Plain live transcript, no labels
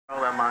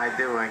I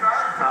doing?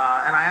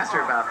 And I asked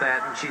her about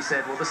that, and she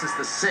said, well, this is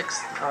the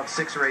 6th of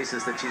 6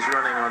 races that she's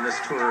running on this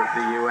tour of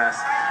the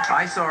U.S.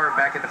 I saw her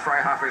back at the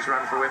Freihofer's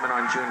Run for Women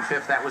on June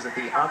 5th. That was at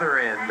the other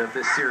end of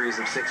this series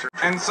of 6 races.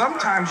 And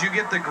sometimes you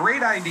get the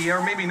great idea,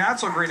 or maybe not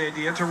so great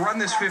idea, to run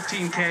this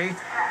 15K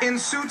in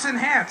suits and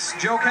hats.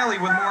 Joe Kelly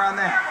with more on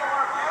that.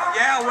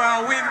 Yeah,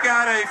 well, we've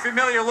got a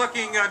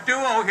familiar-looking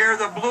duo here,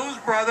 the Blues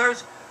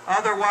Brothers,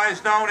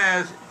 otherwise known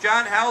as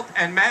John Healt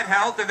and Matt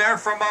Healt, and they're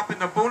from up in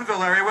the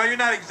Boonville area. Well, you're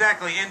not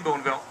exactly in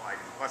Boonville.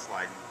 West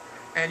Leiden.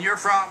 And you're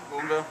from?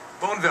 Boonville.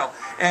 Boonville.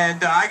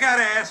 And I got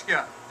to ask you,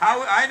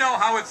 I know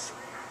how it's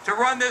to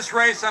run this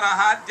race on a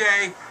hot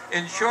day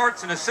in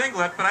shorts and a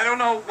singlet, but I don't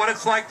know what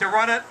it's like to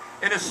run it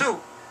in a suit.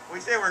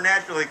 We say we're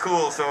naturally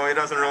cool, so it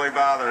doesn't really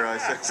bother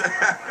us.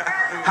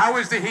 How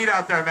is the heat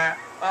out there, Matt?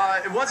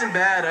 It wasn't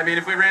bad. I mean,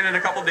 if we ran it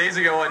a couple days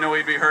ago, I know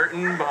we'd be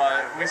hurting,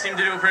 but we seem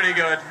to do pretty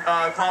good.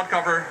 Cloud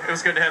cover, it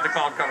was good to have the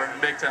cloud cover,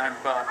 big time.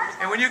 But.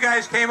 And when you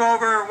guys came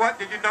over, what,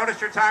 did you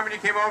notice your time when you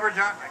came over,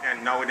 John?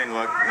 No, we didn't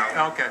look,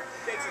 no. Okay.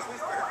 We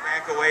start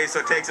back away, so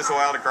it takes us a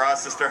while to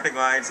cross the starting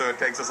line, so it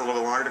takes us a little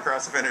bit longer to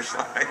cross the finish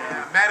line.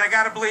 Yeah. Matt, I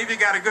got to believe you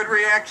got a good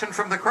reaction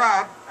from the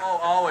crowd. Oh,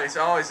 always,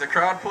 always. The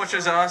crowd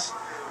pushes us.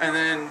 And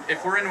then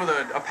if we're in with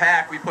a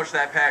pack, we push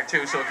that pack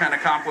too, so it kind of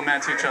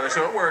complements each other.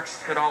 So it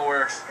works. It all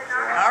works.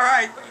 All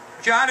right.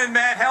 John and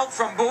Matt Healt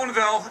from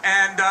Boonville,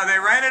 and they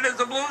ran it as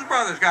the Blues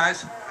Brothers,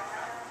 guys.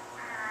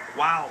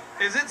 Wow.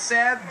 Is it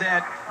sad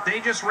that they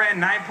just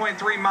ran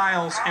 9.3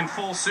 miles in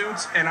full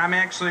suits, and I'm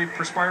actually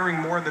perspiring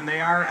more than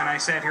they are, and I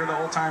sat here the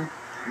whole time?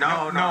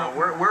 No.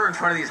 We're in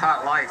front of these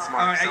hot lights,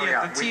 Mark. So,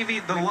 yeah, the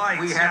TV, the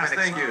lights. We have an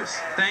thank excuse.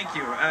 Thank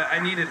you. I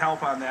needed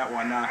help on that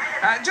one.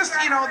 Just,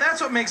 you know,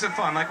 that's what makes it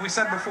fun. Like we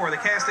said before, the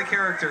cast of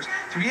characters.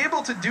 To be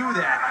able to do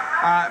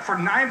that for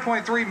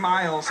 9.3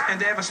 miles and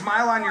to have a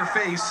smile on your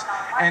face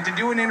and to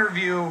do an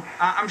interview,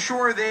 I'm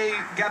sure they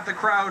got the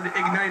crowd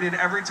ignited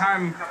every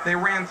time they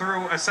ran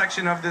through a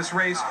section of this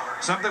race.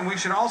 Something we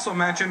should also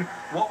mention,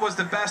 what was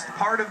the best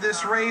part of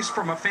this race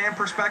from a fan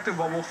perspective?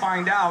 Well, we'll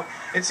find out.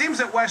 It seems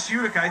that West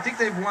Utica, I think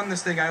they've won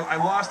this thing. I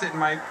lost it in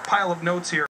my pile of notes here.